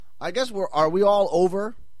I guess are we all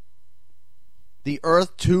over the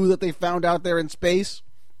Earth 2 that they found out there in space?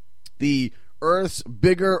 The Earth's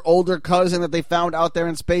bigger, older cousin that they found out there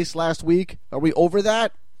in space last week? Are we over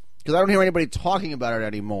that? Because I don't hear anybody talking about it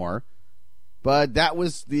anymore. But that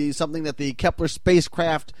was something that the Kepler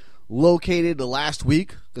spacecraft located last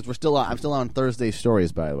week. Because I'm still on Thursday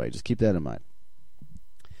stories, by the way. Just keep that in mind.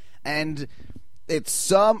 And it's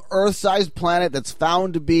some Earth-sized planet that's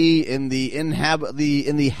found to be in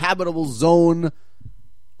the habitable zone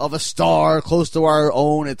of a star close to our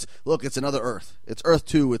own. It's another Earth. It's Earth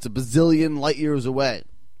 2. It's a bazillion light years away.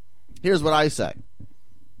 Here's what I say.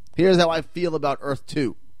 Here's how I feel about Earth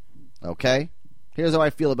 2. Okay? Here's how I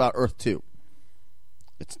feel about Earth 2.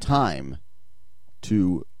 It's time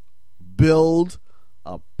to build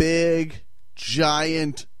a big,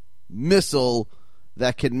 giant missile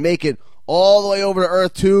that can make it all the way over to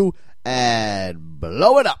Earth 2 and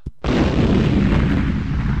blow it up.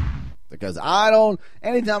 Because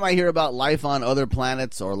anytime I hear about life on other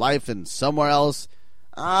planets or life in somewhere else,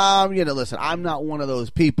 listen, I'm not one of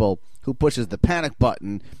those people who pushes the panic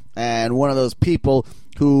button and one of those people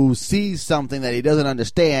who sees something that he doesn't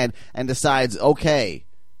understand and decides, okay,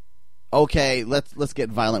 let's get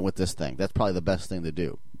violent with this thing. That's probably the best thing to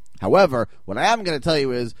do. However, what I am going to tell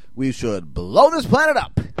you is we should blow this planet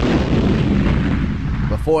up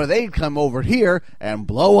before they come over here and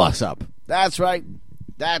blow us up. That's right.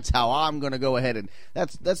 That's how I'm going to go ahead, and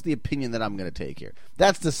that's the opinion that I'm going to take here.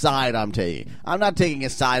 That's the side I'm taking. I'm not taking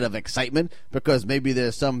a side of excitement because maybe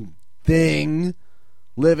there's some thing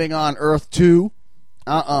living on Earth 2.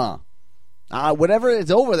 Whatever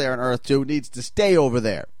is over there on Earth 2 needs to stay over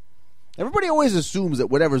there. Everybody always assumes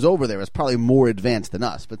that whatever's over there is probably more advanced than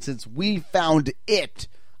us. But since we found it,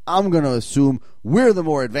 I'm going to assume we're the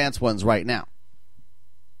more advanced ones right now.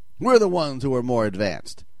 We're the ones who are more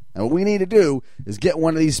advanced. And what we need to do is get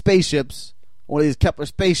one of these spaceships, one of these Kepler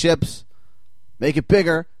spaceships, make it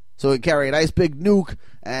bigger so it can carry a nice big nuke,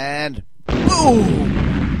 and boom!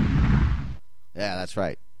 Yeah, that's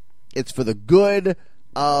right. It's for the good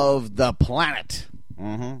of the planet.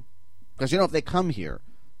 Because, if they come here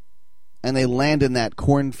and they land in that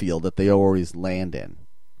cornfield that they always land in,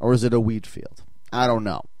 or is it a wheat field? I don't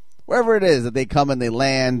know. Wherever it is that they come and they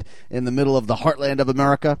land in the middle of the heartland of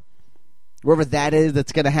America, wherever that is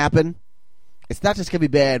that's going to happen, it's not just going to be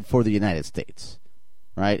bad for the United States,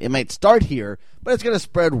 right? It might start here, but it's going to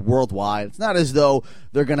spread worldwide. It's not as though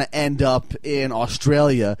they're going to end up in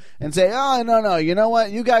Australia and say, oh, no, you know what?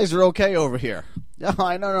 You guys are okay over here. No,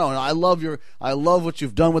 I love what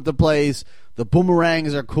you've done with the place. The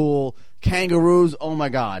boomerangs are cool. Kangaroos, oh my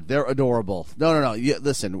God, they're adorable. No.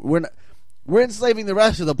 Listen, we're enslaving the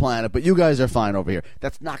rest of the planet, but you guys are fine over here.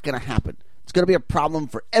 That's not going to happen. It's going to be a problem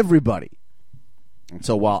for everybody. And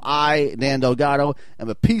so while I, Dan Delgado, am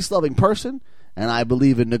a peace-loving person, and I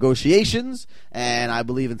believe in negotiations, and I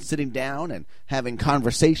believe in sitting down and having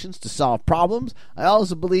conversations to solve problems, I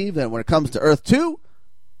also believe that when it comes to Earth 2,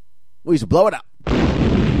 we should blow it up.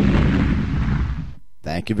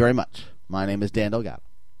 Thank you very much. My name is Dan Delgado,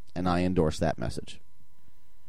 and I endorse that message.